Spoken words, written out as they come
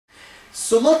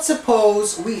So let's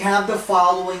suppose we have the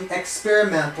following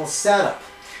experimental setup.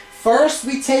 First,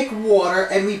 we take water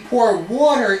and we pour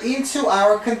water into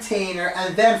our container,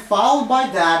 and then followed by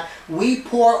that, we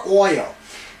pour oil.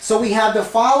 So we have the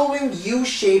following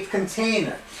U-shaped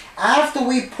container. After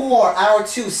we pour our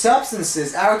two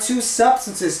substances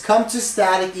come to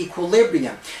static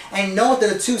equilibrium. And note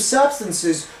that the two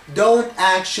substances don't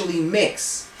actually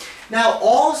mix. Now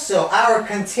also, our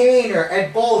container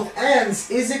at both ends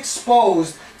is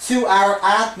exposed to our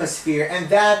atmosphere, and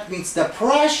that means the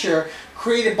pressure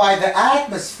created by the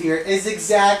atmosphere is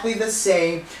exactly the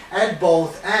same at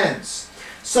both ends.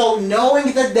 So knowing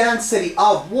the density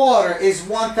of water is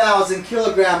 1,000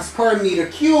 kilograms per meter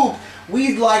cubed,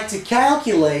 we'd like to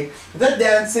calculate the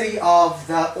density of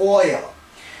the oil.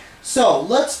 So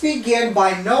let's begin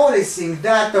by noticing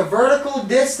that the vertical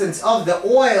distance of the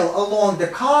oil along the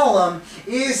column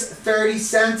is 30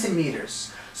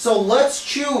 centimeters. So let's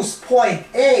choose point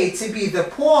A to be the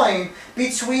point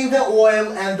between the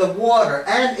oil and the water.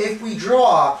 And if we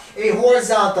draw a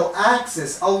horizontal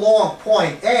axis along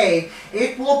point A,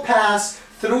 it will pass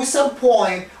through some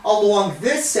point along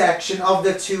this section of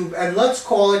the tube, and let's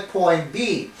call it point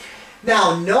B.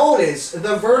 Now notice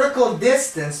the vertical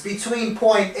distance between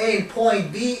point A and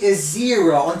point B is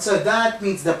 0, and so that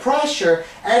means the pressure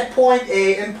at point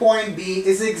A and point B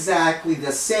is exactly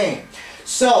the same.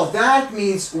 So that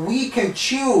means we can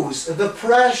choose the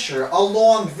pressure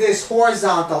along this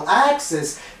horizontal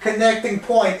axis connecting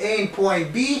point A and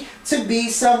point B to be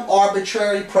some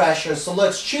arbitrary pressure. So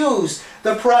let's choose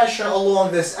the pressure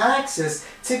along this axis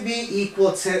to be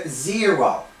equal to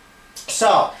 0.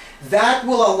 So that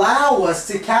will allow us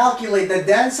to calculate the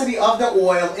density of the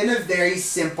oil in a very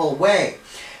simple way.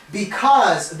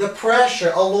 Because the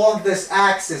pressure along this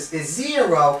axis is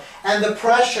 0 and the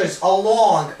pressures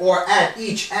along or at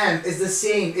each end is the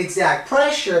same exact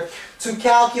pressure, to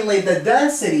calculate the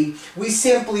density, we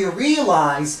simply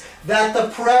realize that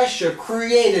the pressure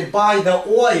created by the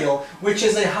oil, which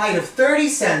is a height of 30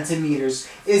 centimeters,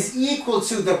 is equal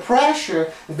to the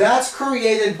pressure that's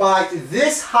created by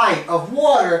this height of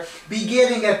water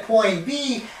beginning at point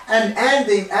B and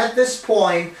ending at this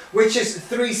point, which is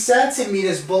 3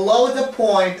 centimeters below the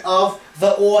point of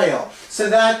the oil. So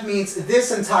that means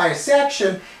this entire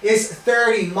section is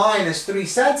 30 minus 3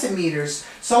 centimeters,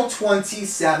 so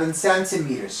 27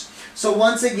 centimeters. So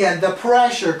once again, the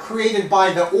pressure created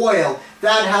by the oil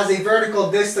that has a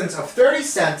vertical distance of 30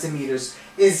 centimeters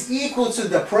is equal to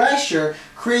the pressure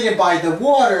created by the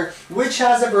water, which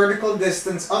has a vertical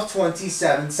distance of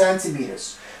 27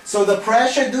 centimeters. So the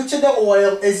pressure due to the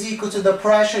oil is equal to the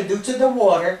pressure due to the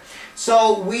water.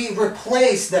 So we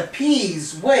replace the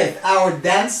P's with our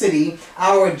density,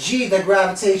 our G, the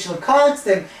gravitational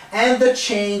constant, and the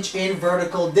change in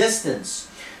vertical distance.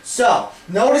 So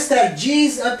notice that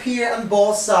G's appear on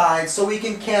both sides, so we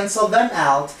can cancel them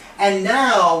out. And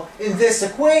now in this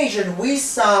equation we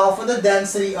solve for the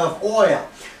density of oil.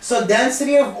 So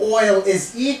density of oil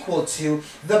is equal to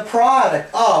the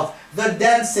product of the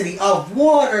density of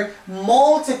water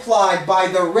multiplied by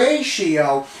the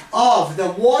ratio of the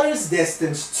water's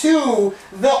distance to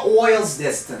the oil's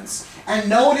distance. And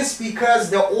notice, because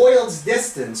the oil's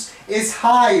distance is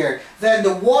higher than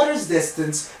the water's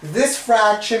distance, this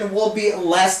fraction will be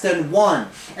less than 1.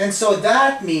 And so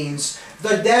that means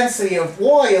the density of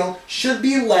oil should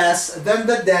be less than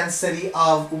the density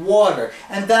of water.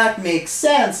 And that makes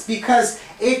sense because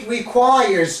it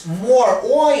requires more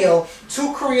oil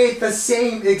to create the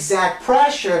same exact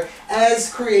pressure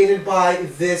as created by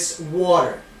this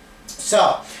water.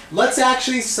 So let's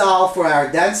actually solve for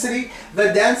our density.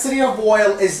 The density of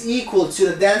oil is equal to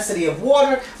the density of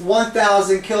water,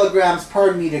 1,000 kilograms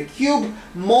per meter cubed,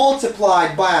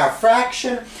 multiplied by our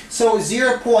fraction. So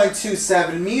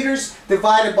 0.27 meters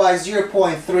divided by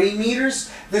 0.3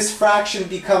 meters. This fraction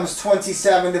becomes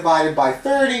 27 divided by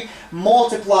 30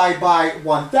 multiplied by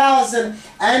 1,000,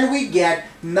 and we get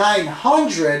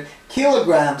 900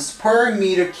 kilograms per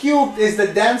meter cubed is the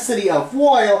density of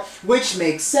oil, which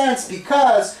makes sense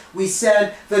because we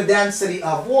said the density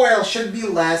of oil should be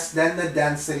less than the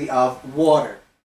density of water.